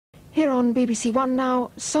Here on BBC One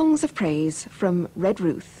now, Songs of Praise from Red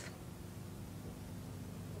Ruth.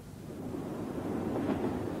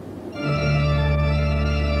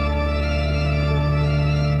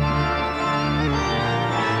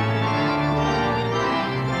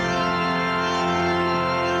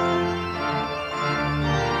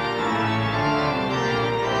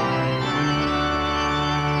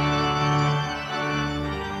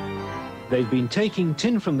 They've been taking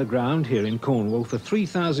tin from the ground here in Cornwall for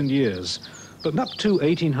 3,000 years, but up to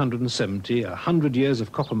 1870, 100 years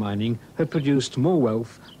of copper mining had produced more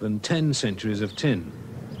wealth than 10 centuries of tin.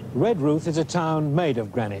 Red Ruth is a town made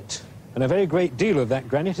of granite, and a very great deal of that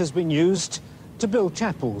granite has been used to build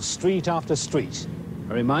chapels street after street.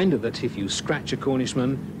 A reminder that if you scratch a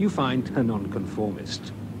Cornishman, you find a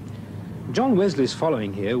nonconformist. John Wesley's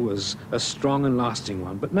following here was a strong and lasting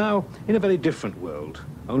one, but now in a very different world.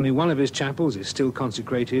 Only one of his chapels is still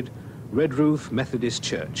consecrated, Red Ruth Methodist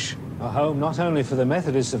Church. A home not only for the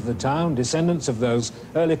Methodists of the town, descendants of those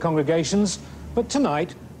early congregations, but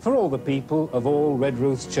tonight for all the people of all Red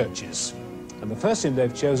Ruth's churches. And the first hymn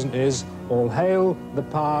they've chosen is All Hail the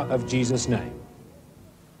Power of Jesus' Name.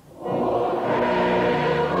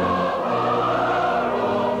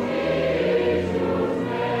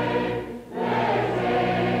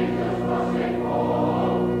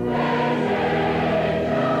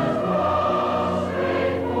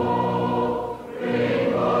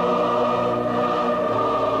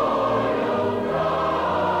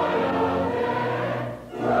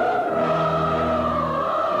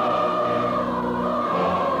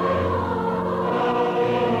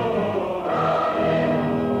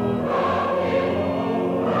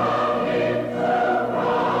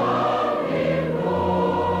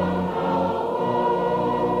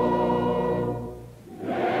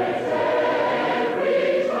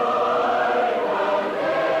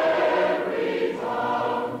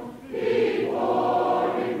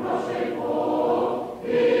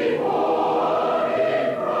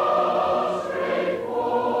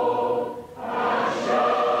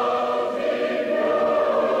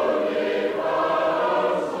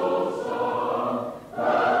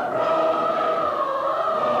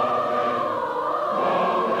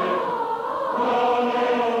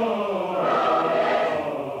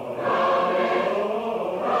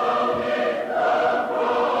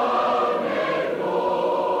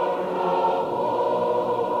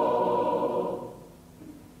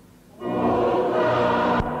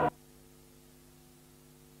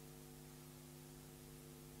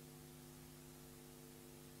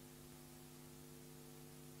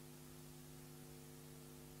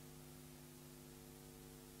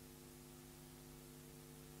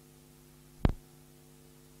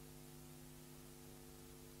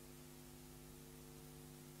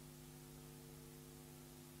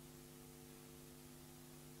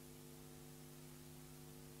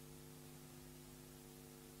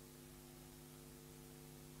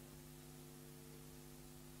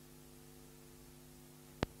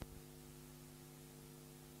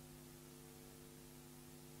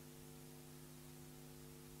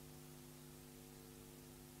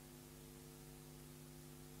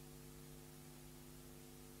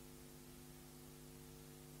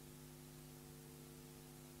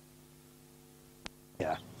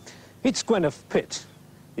 It's Gwyneth Pitt.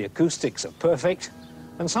 The acoustics are perfect,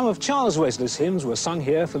 and some of Charles Wesley's hymns were sung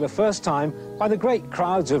here for the first time by the great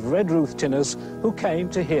crowds of Red Ruth tinners who came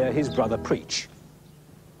to hear his brother preach.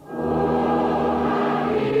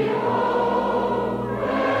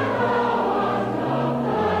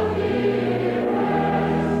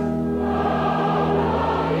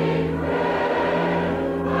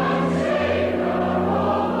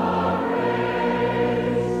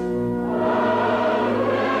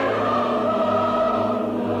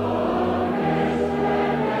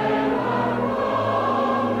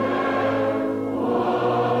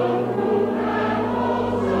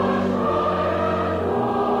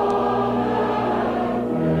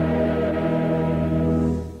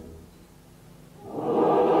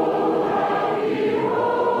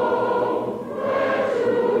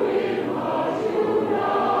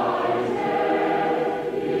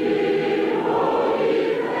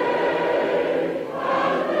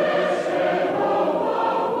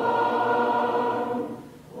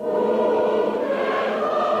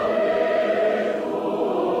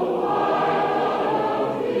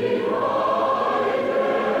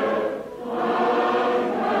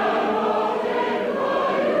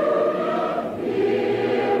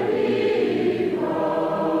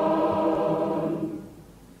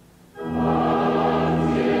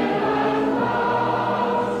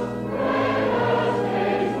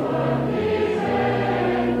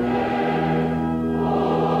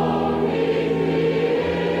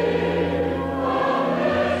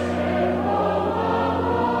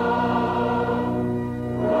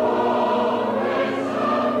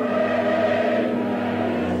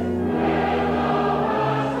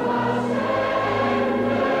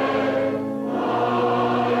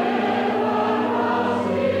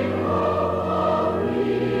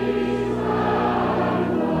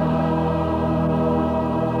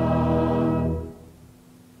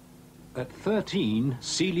 13,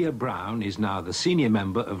 Celia Brown is now the senior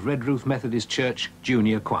member of Redruth Methodist Church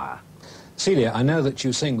Junior Choir. Celia, I know that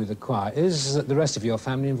you sing with the choir. Is the rest of your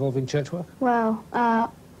family involved in church work? Well,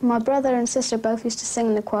 my brother and sister both used to sing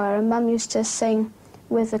in the choir, and Mum used to sing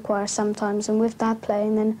with the choir sometimes, and with Dad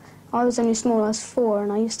playing. Then I was only small, I was 4,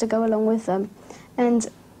 and I used to go along with them. And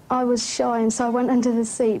I was shy, and so I went under the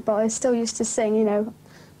seat, but I still used to sing, you know.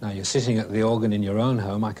 Now, you're sitting at the organ in your own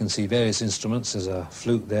home. I can see various instruments. There's a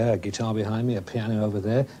flute there, a guitar behind me, a piano over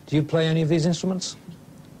there. Do you play any of these instruments?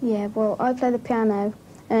 Yeah, well, I play the piano,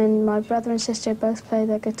 and my brother and sister both play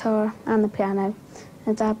the guitar and the piano.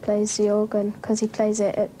 And Dad plays the organ, because he plays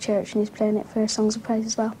it at church, and he's playing it for Songs of Praise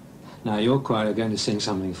as well. Now, your choir are going to sing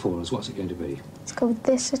something for us. What's it going to be? It's called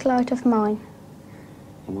This Little Light of Mine.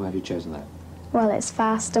 And why have you chosen that? Well, it's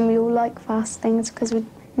fast, and we all like fast things, because you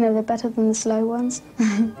know, they're better than the slow ones. This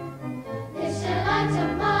little light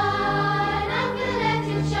of mine, I'm gonna let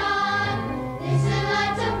it shine. This little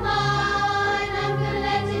light of mine, I'm gonna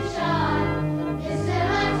let it shine. This little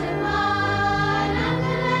light of mine, I'm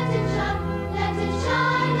gonna let it shine. Let it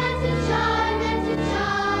shine, let it shine, let it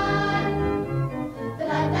shine. The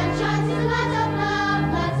light that shines is the light of love,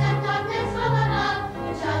 lights that darkness from above.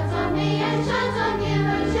 It shines on me and shines on you,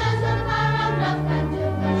 and shows what the power of love can do.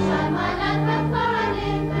 Shine my light where far I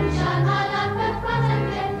live, shine my light where far I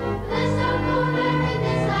live. There's no corner in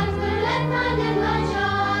this light, gonna let my little light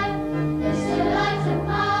shine. This little light of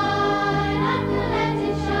mine, I'm gonna let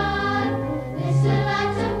it shine. This little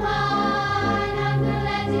light of mine, I'm gonna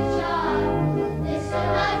let it shine. This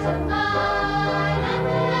little light of mine, I'm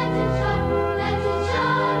gonna let it shine. Let it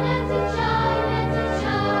shine, let it shine, let it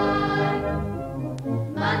shine.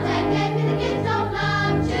 Monday gave me the gift of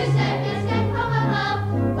love, Tuesday gifts came from above,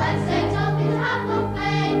 Wednesday told me to have no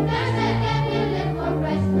pain, Thursday gave me a little more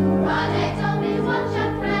grace, Friday told me to watch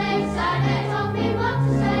and pray, Saturday told me what to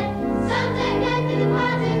say, Sunday gave me the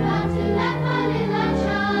word in love to let my little light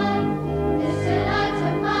shine. This little light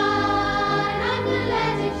of mine, I'm gonna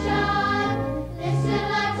let it shine. This little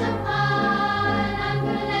light of mine, I'm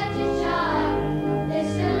gonna let it shine. This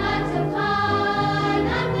little light of mine,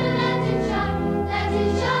 I'm gonna let it shine. Let it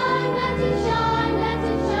shine, let it shine, let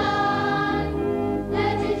it shine.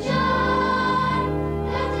 Let it shine,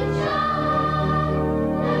 let it shine,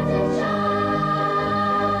 let it shine.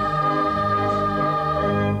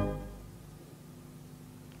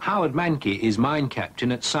 Howard Mankey is mine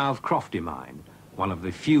captain at South Crofty Mine, one of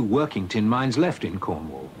the few working tin mines left in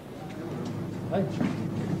Cornwall.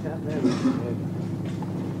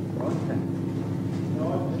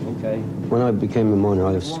 When I became a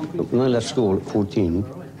miner, when I left school at 14,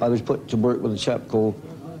 I was put to work with a chap called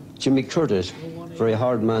Jimmy Curtis, very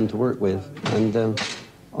hard man to work with, and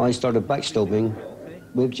I started backstoping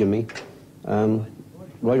with Jimmy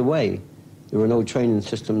right away. There were no training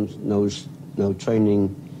systems, no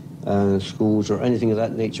training schools or anything of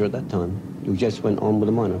that nature at that time. You just went on with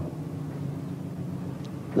a miner.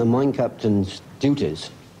 The mine captain's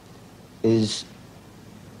duties is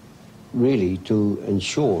really to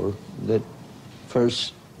ensure that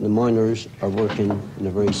first the miners are working in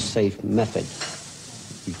a very safe method.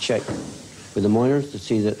 You check with the miners to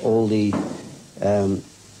see that all the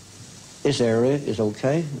this area is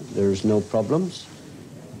okay, there's no problems.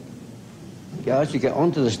 As you get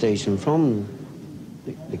onto the station from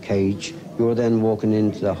the cage, you're then walking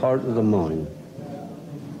into the heart of the mine.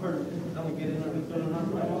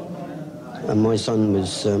 And my son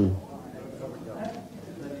was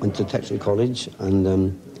went to Technical College,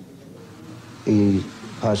 and he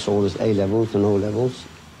passed all his A-levels and O-levels,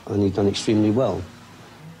 and he'd done extremely well.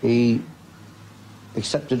 He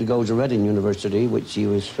accepted to go to Reading University, which he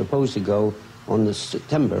was supposed to go on the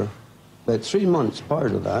September, but 3 months prior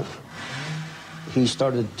to that, he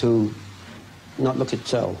started to not look at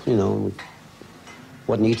self, you know,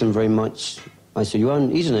 wasn't eating very much. I said, you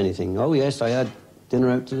haven't eaten anything? Oh yes, I had dinner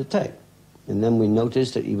out to the Tech. And then we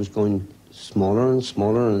noticed that he was going smaller and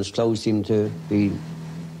smaller, and his clothes seemed to be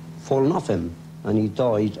falling off him. And he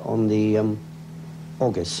died on the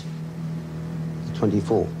August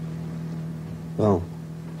 24th. Well,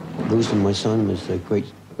 losing my son was a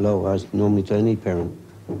great blow, as normally to any parent.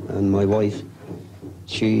 And my wife,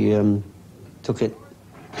 she took it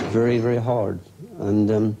very, very hard.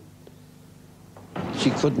 And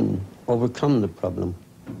she couldn't overcome the problem.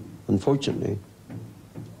 Unfortunately,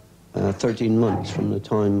 13 months from the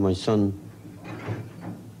time my son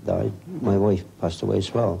died, my wife passed away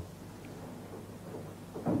as well.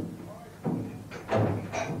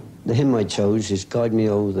 The hymn I chose is Guide Me,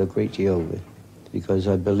 O the Great Jehovah, because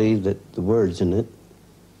I believe that the words in it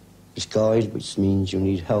is guide, which means you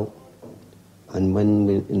need help. And when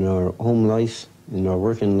we, in our home life, in our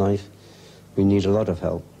working life, we need a lot of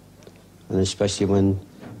help. And especially when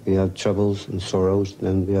we have troubles and sorrows,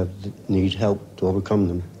 then we need help to overcome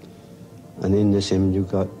them. And in this hymn,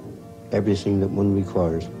 you've got everything that one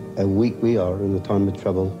requires. How weak we are in the time of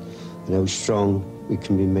trouble, and how strong we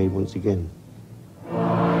can be made once again.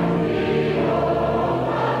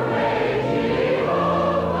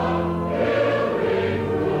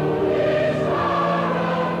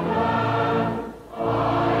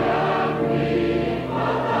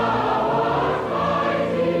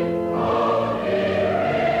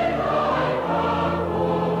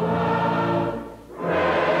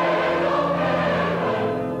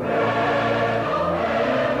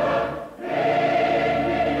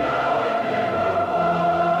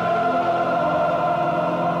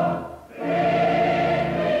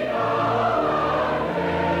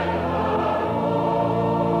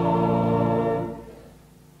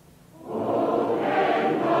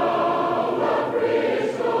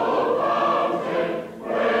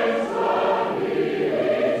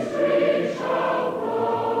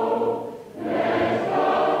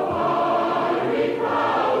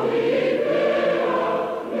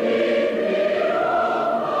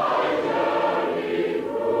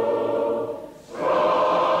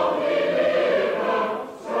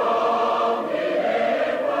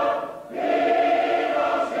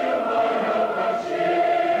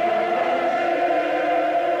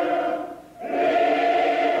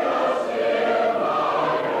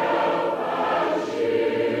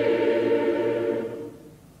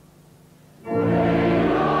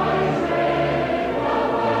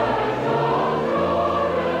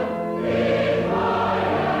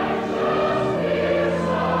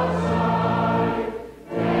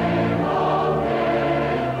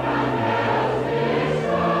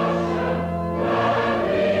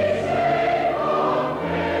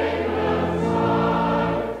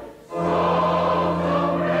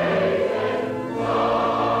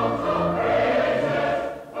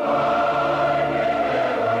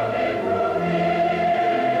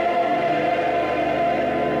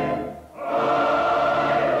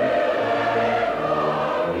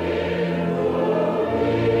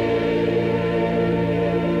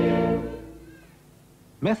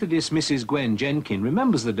 Methodist Mrs. Gwen Jenkin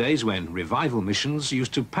remembers the days when revival missions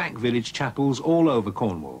used to pack village chapels all over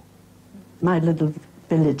Cornwall. My little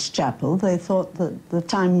village chapel, they thought that the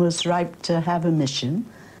time was ripe to have a mission.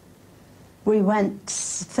 We went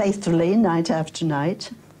faithfully night after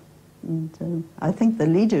night, and I think the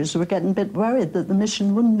leaders were getting a bit worried that the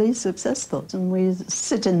mission wouldn't be successful. And we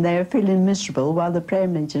sitting there feeling miserable while the prayer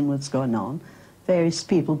meeting was going on. Various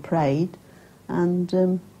people prayed,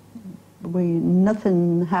 and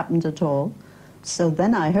nothing happened at all. So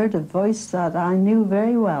then I heard a voice that I knew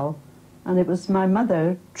very well, and it was my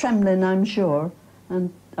mother, trembling, I'm sure,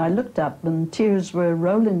 and I looked up and tears were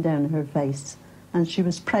rolling down her face, and she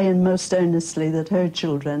was praying most earnestly that her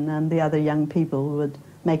children and the other young people would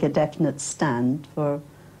make a definite stand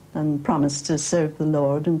and promise to serve the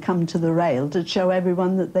Lord and come to the rail to show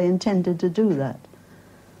everyone that they intended to do that.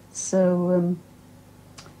 So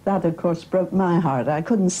that, of course, broke my heart. I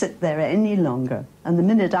couldn't sit there any longer. And the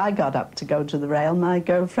minute I got up to go to the rail, my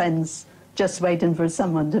girlfriends just waiting for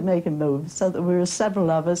someone to make a move, so there were several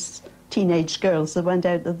of us, teenage girls, that went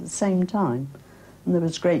out at the same time. And there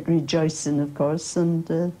was great rejoicing, of course, and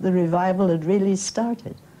the revival had really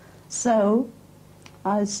started. So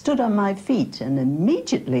I stood on my feet, and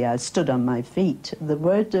immediately I stood on my feet. The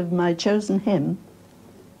word of my chosen hymn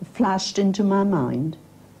flashed into my mind.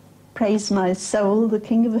 Praise my soul, the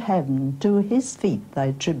King of heaven, to his feet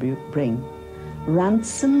thy tribute bring.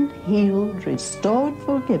 Ransomed, healed, restored,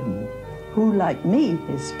 forgiven, who like me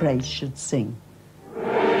his praise should sing.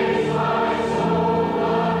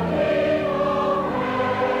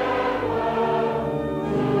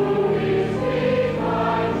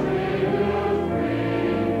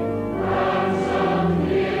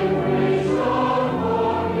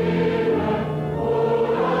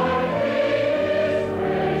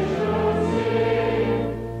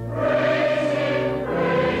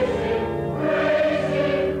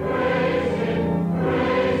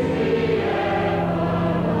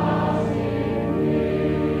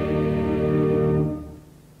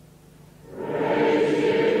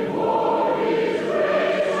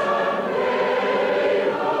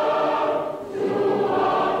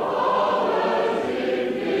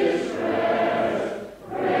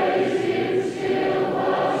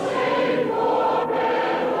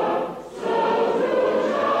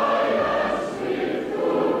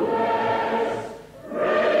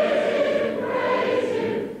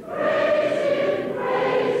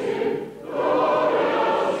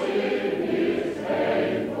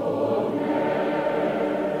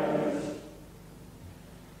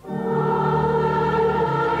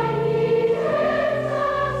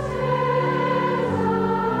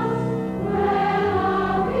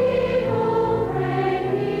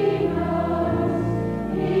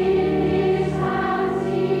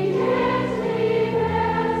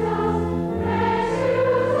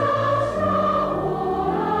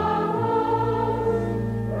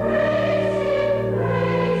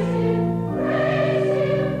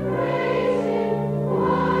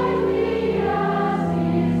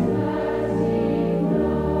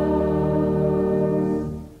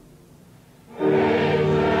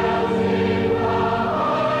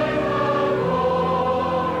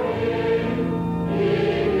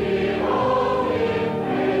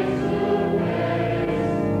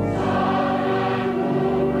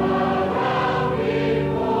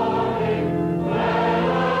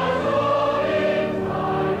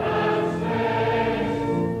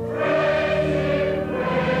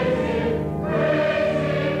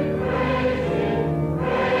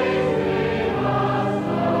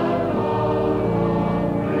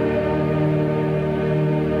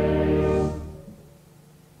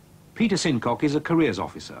 Peter Sincock is a careers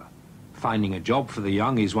officer. Finding a job for the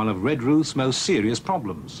young is one of Redruth's most serious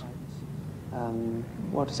problems.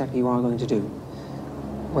 What exactly you are going to do?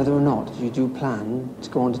 Whether or not you do plan to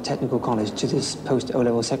go on to technical college to this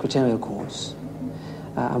post-O-level secretarial course,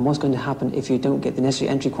 and what's going to happen if you don't get the necessary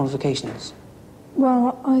entry qualifications?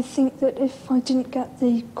 Well, I think that if I didn't get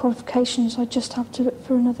the qualifications, I'd just have to look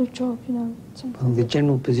for another job, you know. Well, the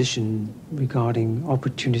general position regarding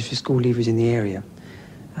opportunities for school leavers in the area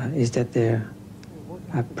is that there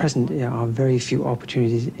at present are very few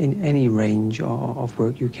opportunities in any range of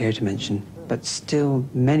work you care to mention. But still,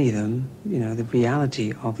 many of them, you know, the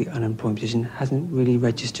reality of the unemployment position hasn't really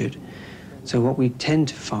registered. So what we tend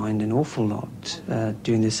to find an awful lot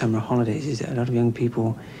during the summer holidays is that a lot of young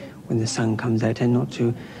people, when the sun comes out, tend not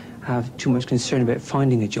to have too much concern about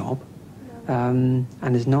finding a job. And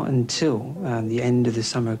it's not until the end of the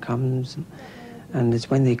summer comes, and it's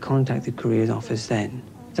when they contact the careers office then,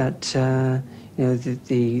 that you know,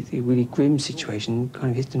 the really grim situation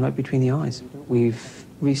kind of hits them right between the eyes. We've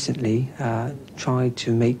recently tried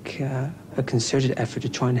to make a concerted effort to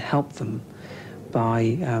try and help them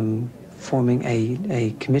by forming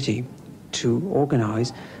a committee to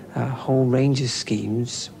organise a whole range of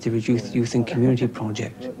schemes, the Youth and Community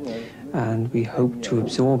Project. And we hope to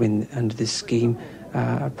absorb under this scheme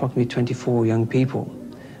approximately 24 young people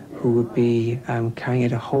who would be carrying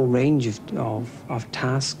out a whole range of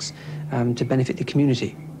tasks to benefit the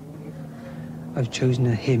community. I've chosen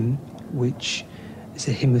a hymn which is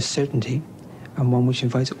a hymn of certainty, and one which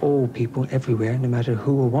invites all people everywhere, no matter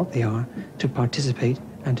who or what they are, to participate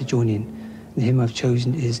and to join in. The hymn I've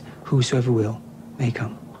chosen is "Whosoever Will May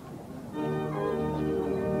Come."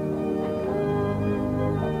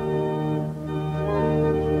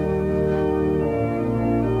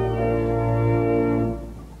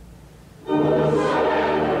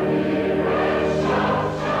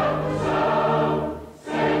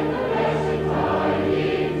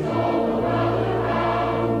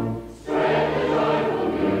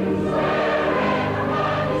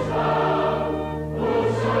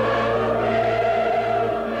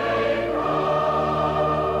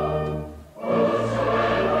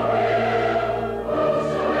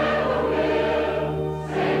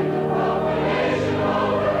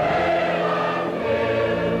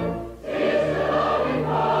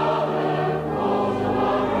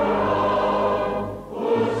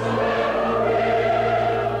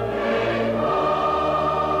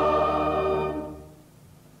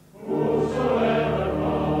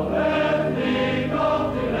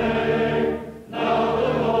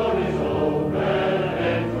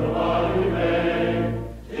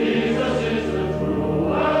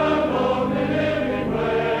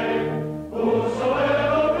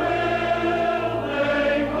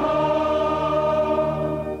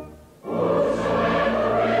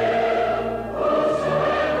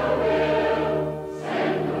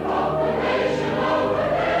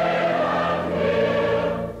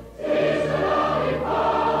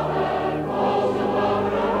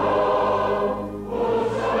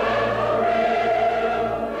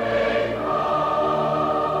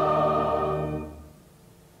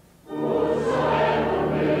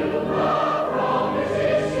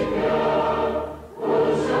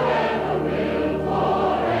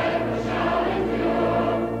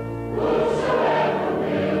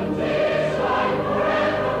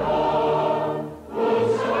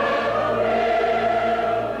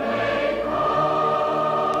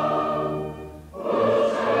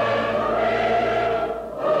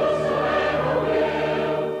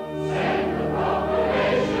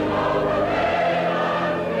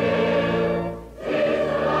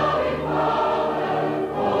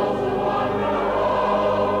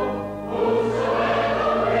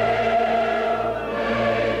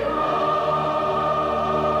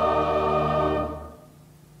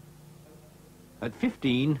 At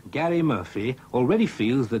 15, Gary Murphy already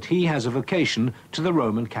feels that he has a vocation to the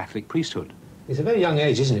Roman Catholic priesthood. It's a very young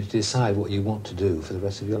age, isn't it, to decide what you want to do for the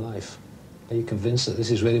rest of your life. Are you convinced that this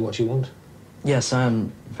is really what you want? Yes, I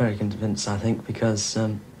am very convinced, I think, because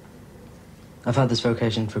I've had this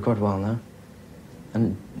vocation for quite a while now,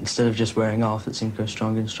 and instead of just wearing off, it seems to go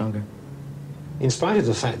stronger and stronger. In spite of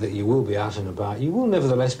the fact that you will be out and about, you will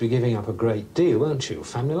nevertheless be giving up a great deal, won't you?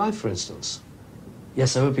 Family life, for instance.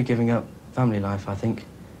 Yes, I would be giving up family life, I think.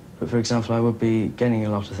 But, for example, I would be gaining a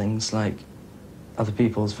lot of things, like other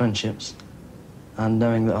people's friendships, and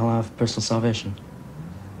knowing that I'll have personal salvation.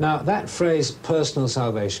 Now, that phrase, personal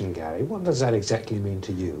salvation, Gary, what does that exactly mean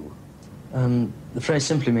to you? The phrase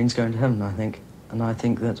simply means going to heaven, I think. And I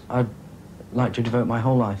think that I'd like to devote my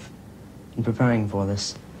whole life in preparing for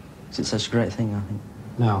this, because it's such a great thing, I think.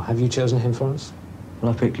 Now, have you chosen him for us?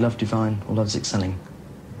 Well, I picked love divine or love's excelling.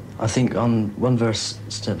 I think on one verse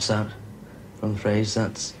steps out from the phrase,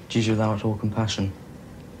 that's Jesus, thou art all compassion.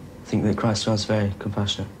 I think that Christ was very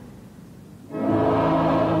compassionate.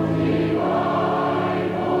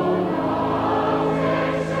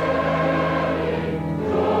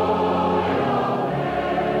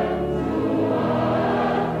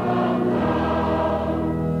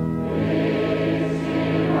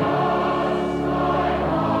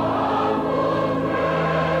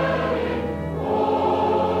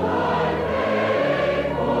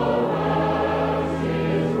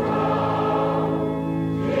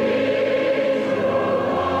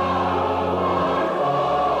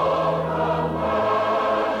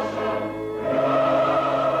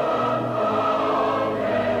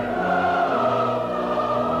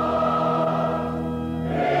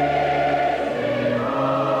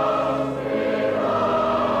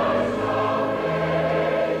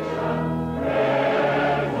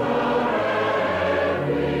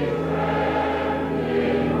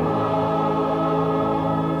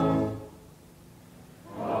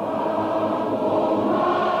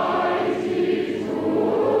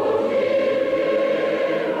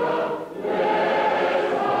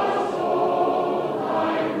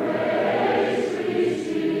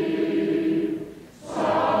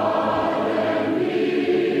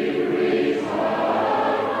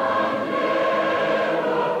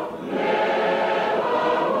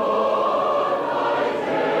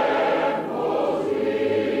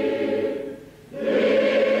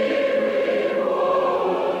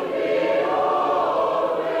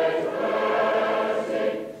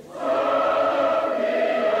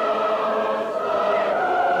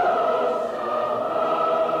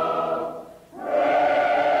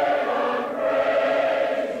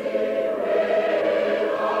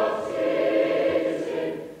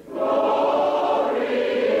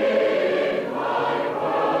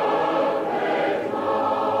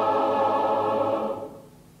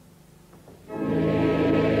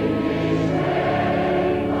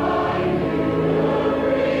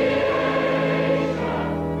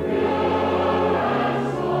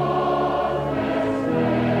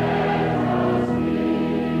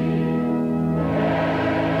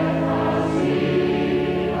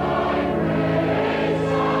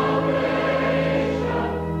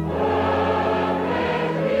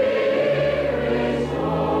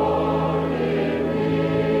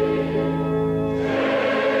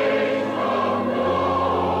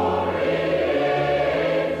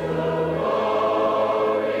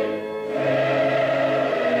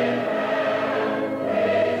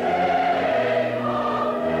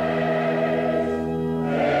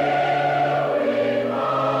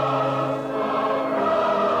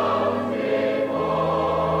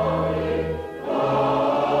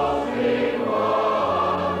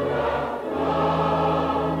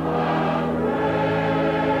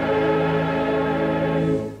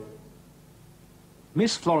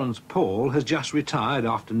 Miss Florence Paul has just retired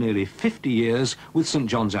after nearly 50 years with St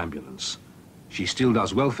John's Ambulance. She still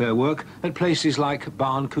does welfare work at places like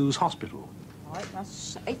Barncoo's Hospital. Right,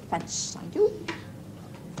 that's 8pence, thank you.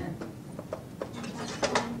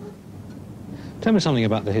 Tell me something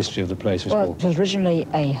about the history of the place, Miss Well, Paul. it was originally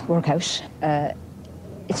a workhouse.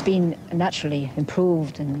 It's been naturally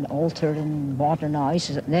improved and altered and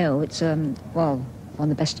modernised. Now it's, well, one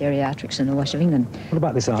of the best geriatrics in the west of England. What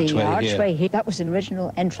about this archway here? The archway here, that was the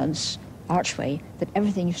original entrance archway that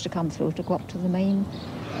everything used to come through to go up to the main,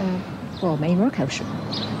 main workhouse.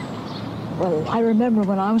 Well, I remember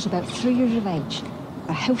when I was about 3 years of age,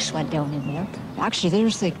 a house went down in there. Actually,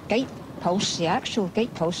 there's the gate post, the actual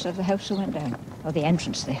gate post of the house that went down, or the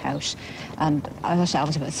entrance to the house. And as I said, I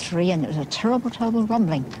was about 3, and it was a terrible, terrible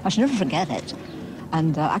rumbling. I shall never forget it.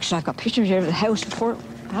 And actually, I've got pictures here of the house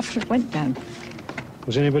after it went down.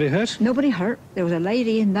 Was anybody hurt? Nobody hurt. There was a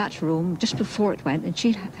lady in that room just before it went, and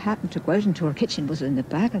she happened to go out into her kitchen, was in the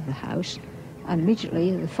back of the house, and immediately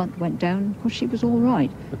the front went down. Of course, she was all right.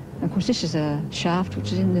 And of course, this is a shaft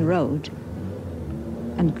which is in the road,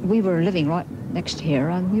 and we were living right next here,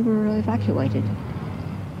 and we were evacuated.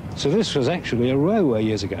 So this was actually a railway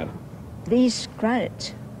years ago? These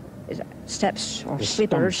granite steps or The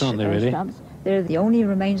sleepers, stumps, aren't they, really? They're the only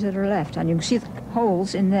remains that are left, and you can see the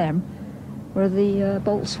holes in them where the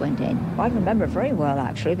bolts went in. I remember very well,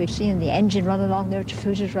 actually. We'd seen the engine run along there to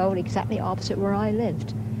Foozers Road, exactly opposite where I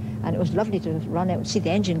lived. And it was lovely to run out and see the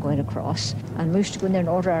engine going across. And we used to go in there and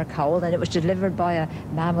order our coal, and it was delivered by a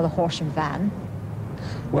man with a horse and van.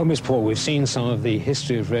 Well, Miss Paul, we've seen some of the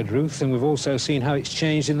history of Redruth, and we've also seen how it's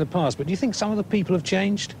changed in the past. But do you think some of the people have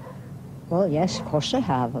changed? Well, yes, of course they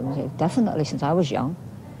have. I mean, definitely since I was young.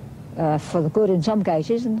 for the good in some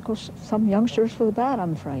cases, and of course some youngsters for the bad,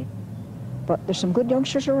 I'm afraid. But there's some good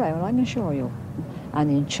youngsters around, I can assure you. And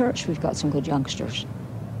in church we've got some good youngsters.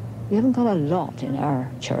 We haven't got a lot in our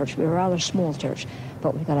church. We're a rather small church,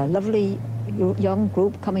 but we've got a lovely young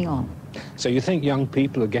group coming on. So you think young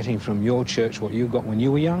people are getting from your church what you got when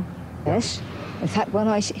you were young? Yes. In fact, when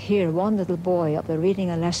I hear one little boy up there reading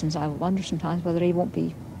the lessons, I wonder sometimes whether he won't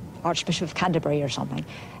be Archbishop of Canterbury or something.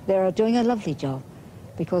 They're doing a lovely job,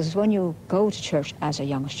 because when you go to church as a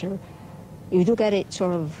youngster, you do get it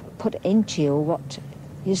sort of put into you what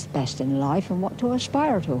is best in life and what to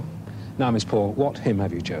aspire to. Now, Miss Paul, what hymn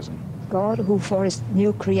have you chosen? God who for his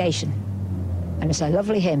new creation. And it's a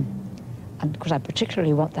lovely hymn. And of course I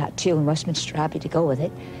particularly want that tune, Westminster Abbey, to go with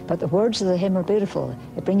it. But the words of the hymn are beautiful.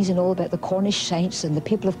 It brings in all about the Cornish saints and the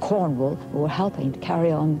people of Cornwall who are helping to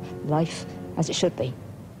carry on life as it should be.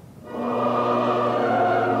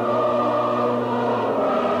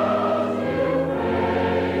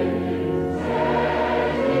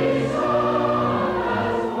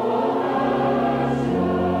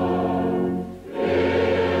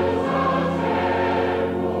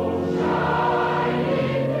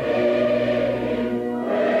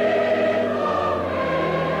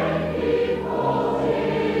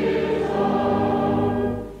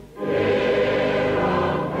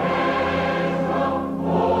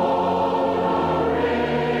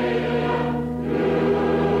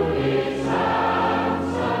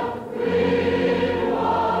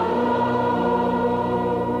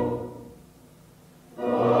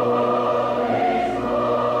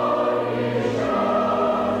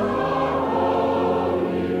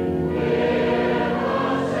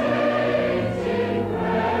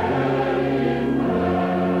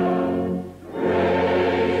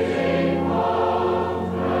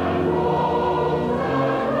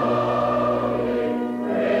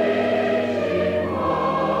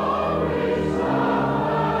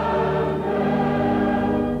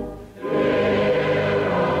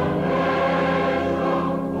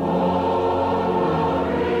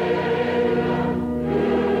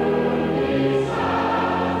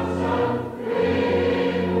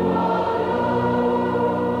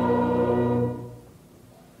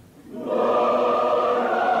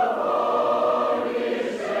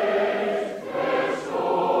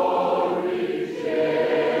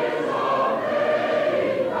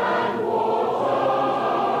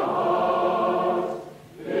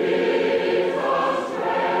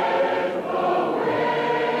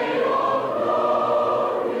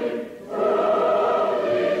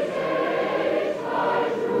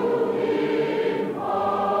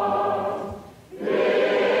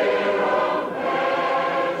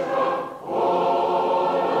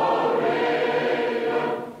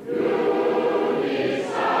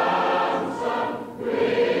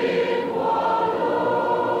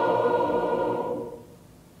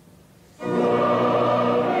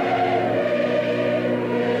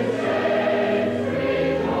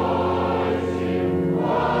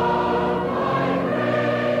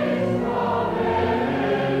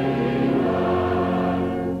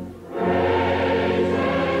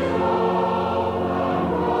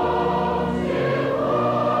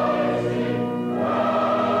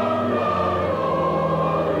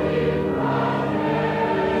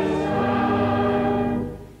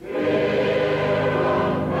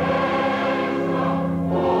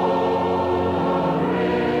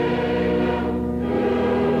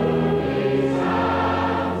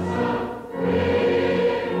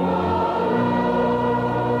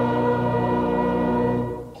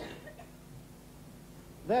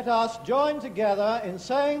 Let us join together in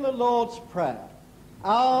saying the Lord's Prayer.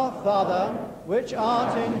 Our Father, which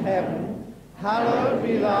art in heaven, hallowed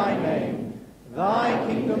be thy name. Thy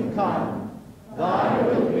kingdom come, thy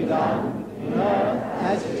will be done, in earth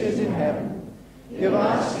as it is in heaven. Give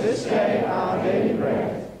us this day our daily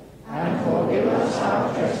bread, and forgive us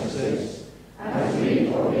our trespasses, as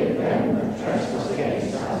we forgive them that trespass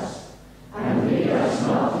against us. And lead us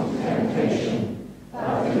not into temptation,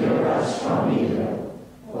 but deliver us from evil.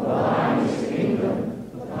 For thine is the kingdom,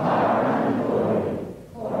 the power, and the glory,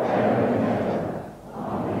 forever and ever.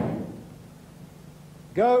 Amen.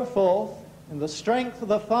 Go forth in the strength of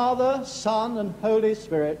the Father, Son, and Holy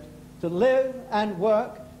Spirit, to live and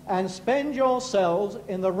work and spend yourselves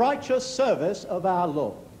in the righteous service of our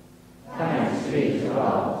Lord. Thanks be to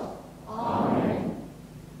God.